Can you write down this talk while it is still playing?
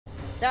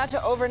Now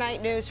to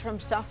overnight news from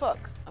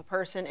Suffolk. A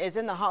person is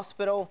in the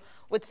hospital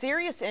with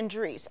serious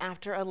injuries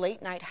after a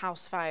late night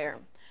house fire.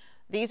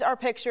 These are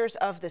pictures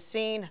of the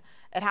scene.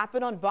 It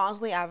happened on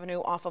Bosley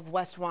Avenue off of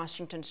West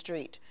Washington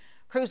Street.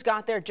 Crews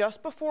got there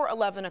just before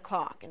 11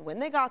 o'clock, and when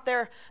they got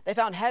there, they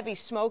found heavy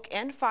smoke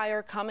and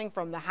fire coming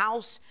from the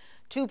house.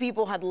 Two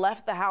people had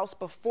left the house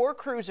before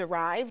crews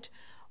arrived.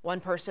 One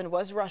person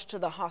was rushed to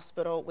the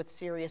hospital with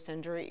serious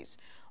injuries.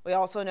 We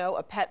also know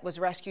a pet was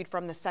rescued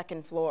from the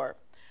second floor.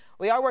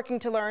 We are working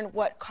to learn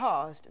what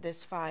caused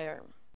this fire.